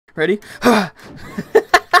Ready? What?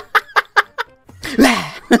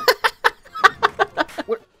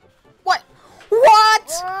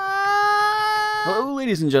 Hello,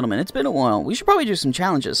 ladies and gentlemen. It's been a while. We should probably do some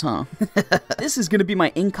challenges, huh? This is gonna be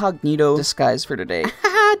my incognito disguise for today.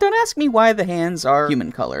 Don't ask me why the hands are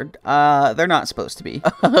human-colored. They're not supposed to be.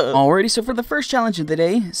 Alrighty, so for the first challenge of the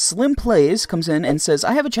day, Slim Plays comes in and says,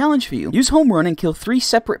 I have a challenge for you. Use home run and kill 3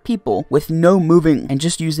 separate people with no moving and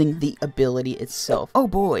just using the ability itself. Oh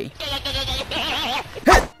boy.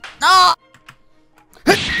 No!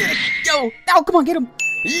 Yo! Oh, come on, get him!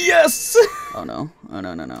 Yes! Oh no. Oh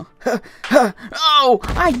no, no, no. Oh!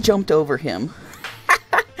 I jumped over him.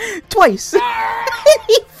 Twice! He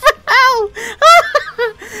fell!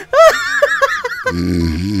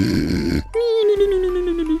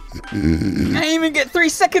 I didn't even get 3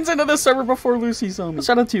 seconds into the server before Lucy saw me.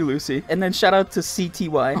 Shout out to you, Lucy. And then shout out to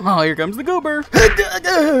CTY. Oh, here comes the goober.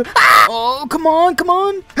 Oh, come on, come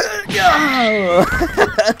on.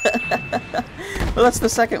 Well, that's the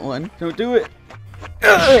second one. Don't do it.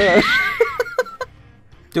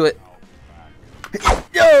 Do it.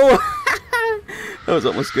 Yo! That was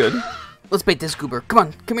almost good. Let's bait this goober. Come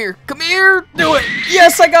on, come here, come here! Do it!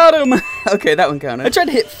 Yes, I got him! Okay, that one counted. I tried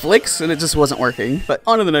to hit flicks and it just wasn't working. But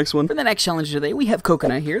on to the next one. For the next challenge today, we have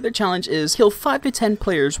Coconut here. Their challenge is kill 5 to 10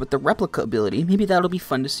 players with the replica ability. Maybe that'll be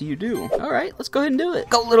fun to see you do. Alright, let's go ahead and do it.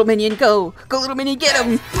 Go, little minion, go! Go, little minion, get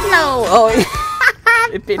him! No! Oh,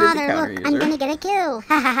 it baited the counter user. I'm gonna get a kill.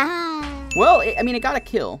 Well, I mean, it got a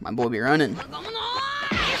kill. My boy be running.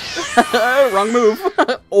 Wrong move.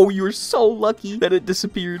 Oh, you were so lucky that it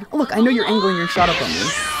disappeared. Oh, look, I know you're angling your shot up on me.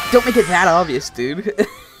 Don't make it that obvious, dude.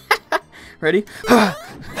 Ready?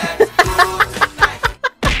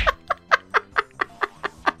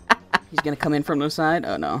 He's gonna come in from the side.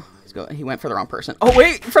 Oh no, he went for the wrong person. Oh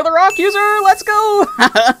wait, for the rock user. Let's go.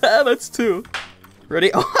 That's 2.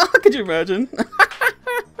 Ready? Oh, could you imagine?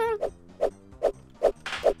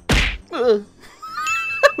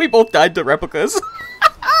 We both died to replicas.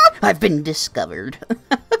 I've been discovered.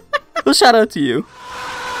 Well, shout out to you.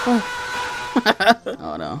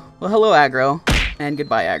 Oh no. Well, hello, Aggro. And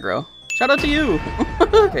goodbye, Aggro. Shout out to you.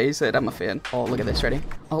 Okay, he said I'm a fan. Oh, look at this. Ready?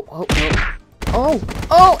 Oh, oh, oh. Oh,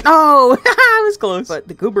 oh, no. I was close. But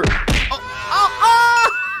the goober.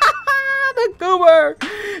 Oh, the goober.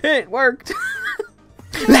 It worked.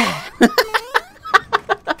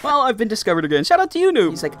 Well, I've been discovered again. Shout out to you,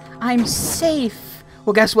 noob. He's like, I'm safe.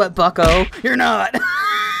 Well, guess what, bucko? You're not.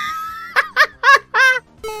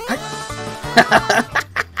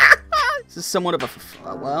 This is somewhat of a,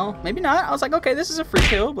 well, maybe not. I was like, okay, this is a free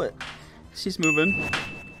kill, but she's moving.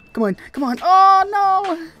 Come on, come on. Oh,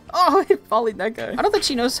 no. Oh, it volleyed that guy. I don't think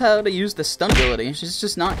she knows how to use the stun ability. She's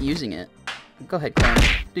just not using it. Go ahead, Clone.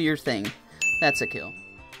 Do your thing. That's a kill.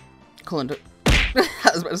 Clone, I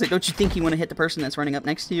was about to say, don't you think you want to hit the person that's running up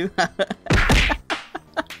next to you?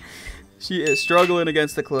 She is struggling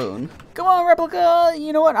against the clone. Come on, replica.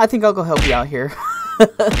 You know what? I think I'll go help you out here.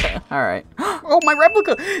 Alright. Oh, my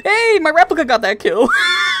replica! Hey, my replica got that kill!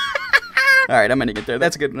 Alright, I'm gonna get there.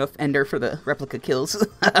 That's a good enough ender for the replica kills.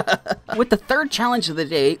 With the third challenge of the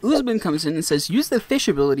day, Uzman comes in and says, use the fish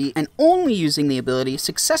ability, and only using the ability,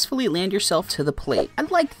 successfully land yourself to the plate. I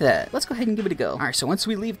like that. Let's go ahead and give it a go. Alright, so once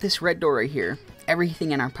we leave this red door right here,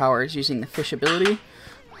 everything in our power is using the fish ability.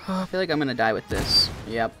 Oh, I feel like I'm gonna die with this.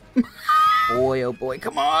 Yep. Boy, oh boy,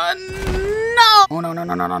 come on! No! Oh no, no,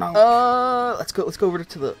 no, no, no, no. Let's go over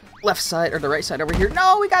to the left side, or the right side over here.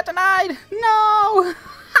 No, we got denied! No!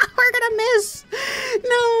 We're gonna miss!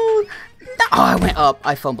 No! No! Oh, I went up.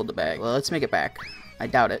 I fumbled the bag. Well, let's make it back. I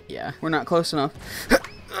doubt it. Yeah, we're not close enough.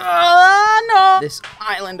 No! This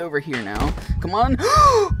island over here now. Come on.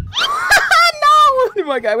 No!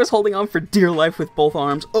 My guy was holding on for dear life with both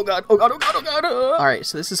arms. Oh god, oh god, oh god, oh god. Alright,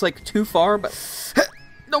 so this is like too far, but...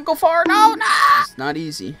 Don't go far. No, no. It's not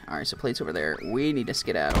easy. All right, so plate's over there. We need to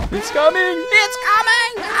skedaddle. It's coming. It's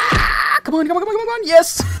coming. Ah, come on, come on, come on, come on.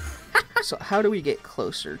 Yes. So how do we get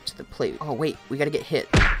closer to the plate? Oh, wait. We got to get hit.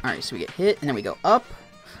 All right, so we get hit, and then we go up.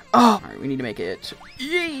 Oh, all right, we need to make it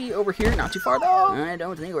over here. Not too far, though. I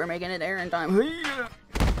don't think we're making it there in time.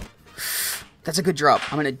 That's a good drop.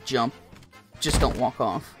 I'm going to jump. Just don't walk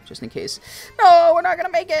off, just in case. No, we're not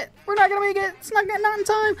gonna make it. We're not gonna make it. It's not in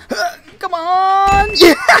time. Come on.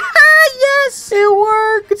 Yeah, yes, it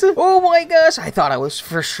worked. Oh my gosh, I thought I was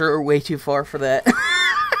for sure way too far for that.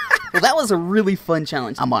 Well, that was a really fun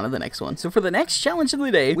challenge. I'm on to the next one. So for the next challenge of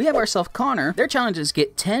the day, we have ourselves Connor. Their challenge is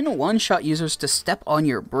get 10 one-shot users to step on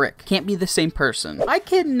your brick. Can't be the same person. I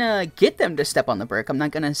can get them to step on the brick. I'm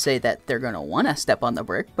not gonna say that they're gonna wanna step on the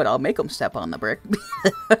brick, but I'll make them step on the brick.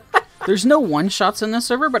 There's no one-shots in this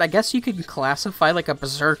server, but I guess you could classify like a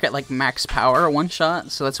berserk at like max power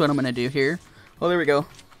one-shot, so that's what I'm gonna do here. Well, there we go.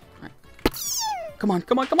 Right. Come on,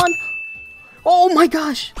 come on, come on! Oh my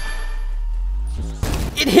gosh!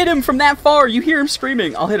 It hit him from that far! You hear him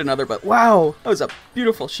screaming! I'll hit another, but wow! That was a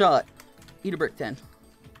beautiful shot. Eat a brick 10.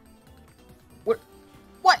 What?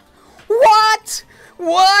 What? What?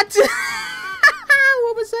 What?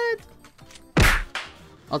 What was that?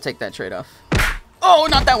 I'll take that trade-off. Oh,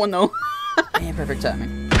 not that one, though. Man, perfect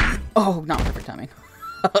timing. Oh, not perfect timing.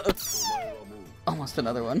 Almost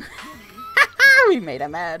another one. We made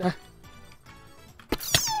him mad.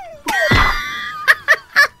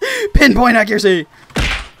 Pinpoint accuracy!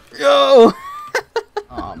 Yo!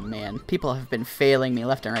 Oh, man. People have been failing me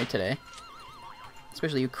left and right today.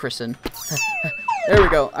 Especially you, Kristen. There we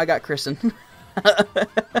go. I got Kristen.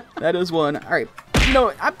 That is one. Alright. You know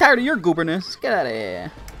what? I'm tired of your gooberness. Get out of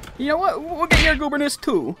here. You know what? We'll get your gooberness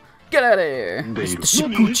too. Get out of here. Mr.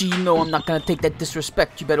 Shikuchi, you know I'm not gonna take that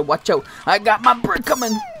disrespect. You better watch out. I got my brick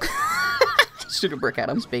coming. Shoot a brick at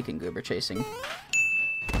him. He's bacon goober chasing.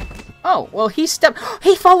 Oh, well he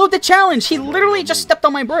followed the challenge. He literally just stepped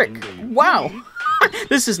on my brick. Wow.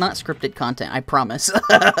 This is not scripted content, I promise.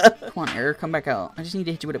 Come on, Eric, come back out. I just need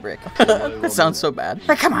to hit you with a brick. That sounds so bad.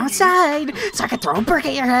 Come outside so I can throw a brick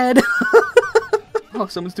at your head. Oh,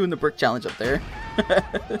 someone's doing the brick challenge up there.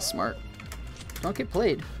 Smart. Don't get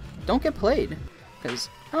played. Don't get played. Because,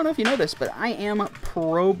 I don't know if you know this, but I am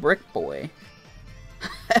pro brick boy.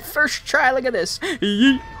 First try, look at this.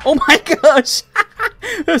 Oh my gosh.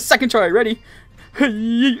 Second try, ready?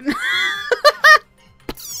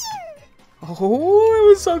 Oh, it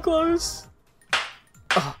was so close.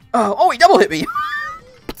 Oh, he double hit me.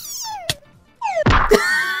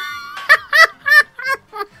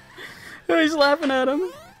 He's laughing at him.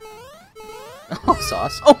 Oh,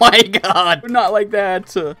 sauce. Oh my god. Not like that.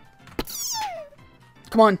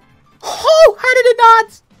 Come on. Oh, how did it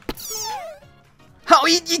not? How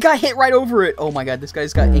he got hit right over it. Oh my god, this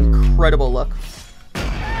guy's got incredible luck.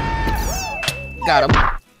 Got him.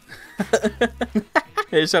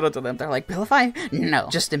 Hey, shout out to them. They're like, Bilify? No,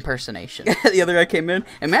 just impersonation. The other guy came in.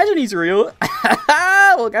 Imagine he's real.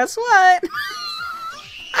 Well, guess what?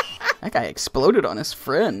 That guy exploded on his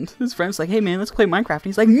friend. His friend's like, hey man, let's play Minecraft. And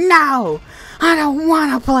he's like, no, I don't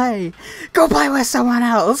want to play. Go play with someone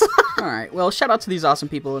else. Alright, well, shout out to these awesome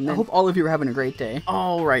people, and I hope all of you are having a great day.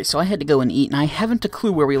 Alright, so I had to go and eat, and I haven't a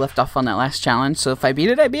clue where we left off on that last challenge, so if I beat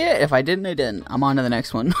it, I beat it. If I didn't, I didn't. I'm on to the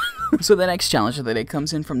next one. So the next challenge of the day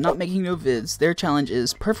comes in from Not Making No Vids. Their challenge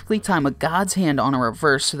is perfectly time a god's hand on a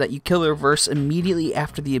reverse so that you kill the reverse immediately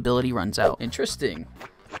after the ability runs out. Interesting.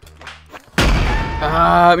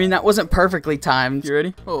 I mean, that wasn't perfectly timed. You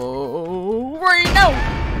ready? Oh, right,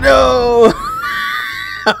 no!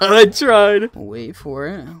 I tried. Wait for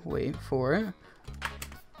it. Wait for it.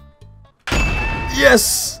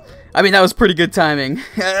 Yes! I mean, that was pretty good timing.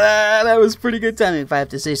 That was pretty good timing, if I have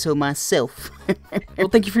to say so myself. Well,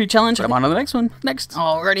 thank you for your challenge. I'm on to the next one. Next.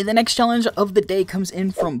 Alrighty, the next challenge of the day comes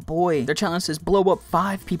in from Boy. Their challenge is blow up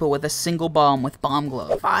 5 people with a single bomb with bomb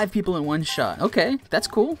glove. 5 people in one shot. Okay, that's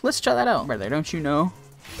cool. Let's try that out. Brother, don't you know?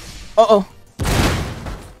 Uh-oh.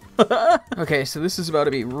 Okay, so this is about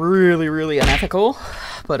to be really, really unethical.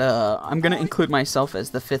 But, I'm gonna include myself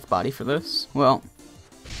as the 5th body for this. Well,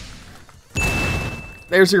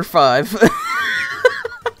 there's your 5.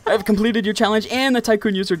 I've completed your challenge, and the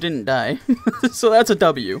Tycoon user didn't die. So that's a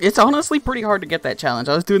W. It's honestly pretty hard to get that challenge.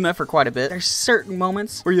 I was doing that for quite a bit. There's certain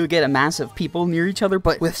moments where you'll get a mass of people near each other,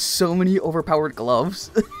 but with so many overpowered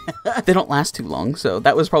gloves, they don't last too long. So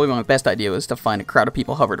that was probably my best idea, was to find a crowd of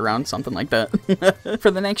people hovered around, something like that.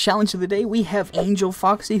 For the next challenge of the day, we have Angel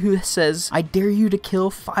Foxy, who says, I dare you to kill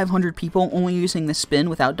 500 people only using the spin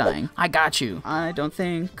without dying. I got you. I don't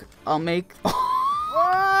think I'll make...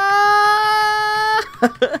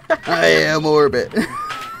 I am orbit.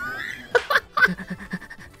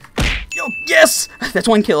 Yo, yes! That's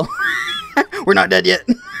 1 kill. We're not dead yet.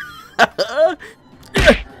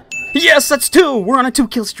 Yes, that's 2! We're on a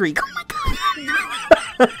 2-kill streak. Oh my god.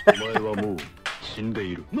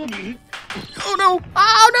 Oh no!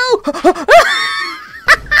 Oh no!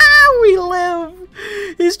 We live!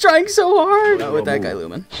 He's trying so hard! Not with that guy,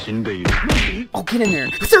 Lumen. Oh, get in there.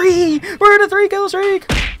 3! We're in a 3-kill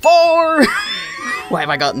streak! 4! Why have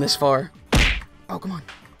I gotten this far? Oh, come on.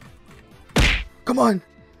 Come on.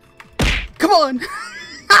 Come on.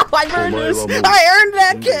 Oh, I earned this. I earned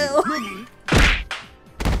that kill.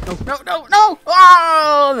 No, no, no, no.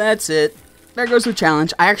 Oh, that's it. there goes the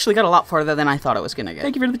challenge. I actually got a lot farther than I thought I was gonna get.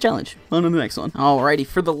 Thank you for the challenge. On to the next one. Alrighty,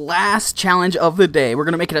 for the last challenge of the day, we're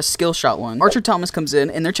gonna make it a skill shot one. Archer Thomas comes in,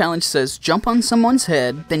 and their challenge says, jump on someone's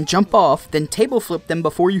head, then jump off, then table flip them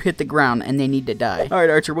before you hit the ground, and they need to die. Alright,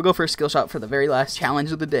 Archer, we'll go for a skill shot for the very last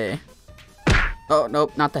challenge of the day. Oh,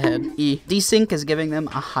 nope, not the head. E. Desync is giving them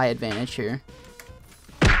a high advantage here.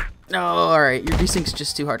 No, alright, your desync's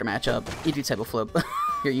just too hard to match up. You do table flip.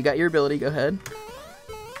 Here, you got your ability, go ahead.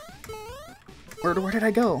 Where did I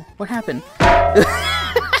go? What happened?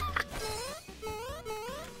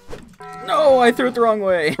 No, I threw it the wrong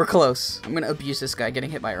way. We're close. I'm gonna abuse this guy getting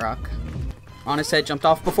hit by a rock. On his head, jumped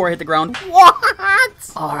off before I hit the ground.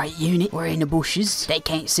 What? Alright, unit, we're in the bushes. They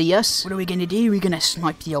can't see us. What are we gonna do? We're gonna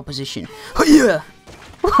snipe the opposition. Hiya!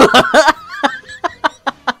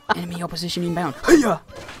 Enemy opposition inbound. Hiya!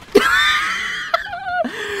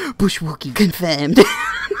 Bushwookie confirmed.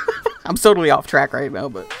 I'm totally off track right now,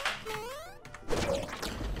 but...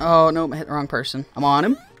 Oh, no, I hit the wrong person. I'm on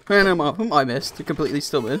him, and I'm off him. I missed. I completely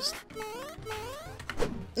still missed.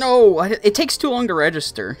 No, it takes too long to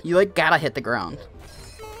register. You, like, gotta hit the ground.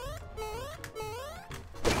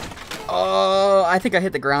 Oh, I think I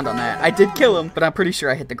hit the ground on that. I did kill him, but I'm pretty sure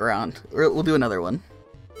I hit the ground. We'll do another one.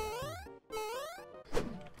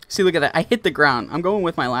 See, look at that. I hit the ground. I'm going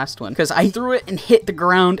with my last one because I threw it and hit the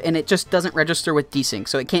ground, and it just doesn't register with desync,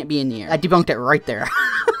 so it can't be in the air. I debunked it right there.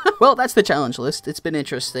 Well, that's the challenge list. It's been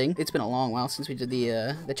interesting. It's been a long while since we did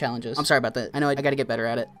the challenges. I'm sorry about that. I know I gotta get better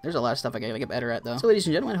at it. There's a lot of stuff I gotta get better at, though. So, ladies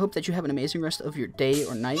and gentlemen, I hope that you have an amazing rest of your day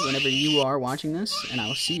or night whenever you are watching this, and I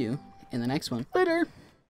will see you in the next one. Later!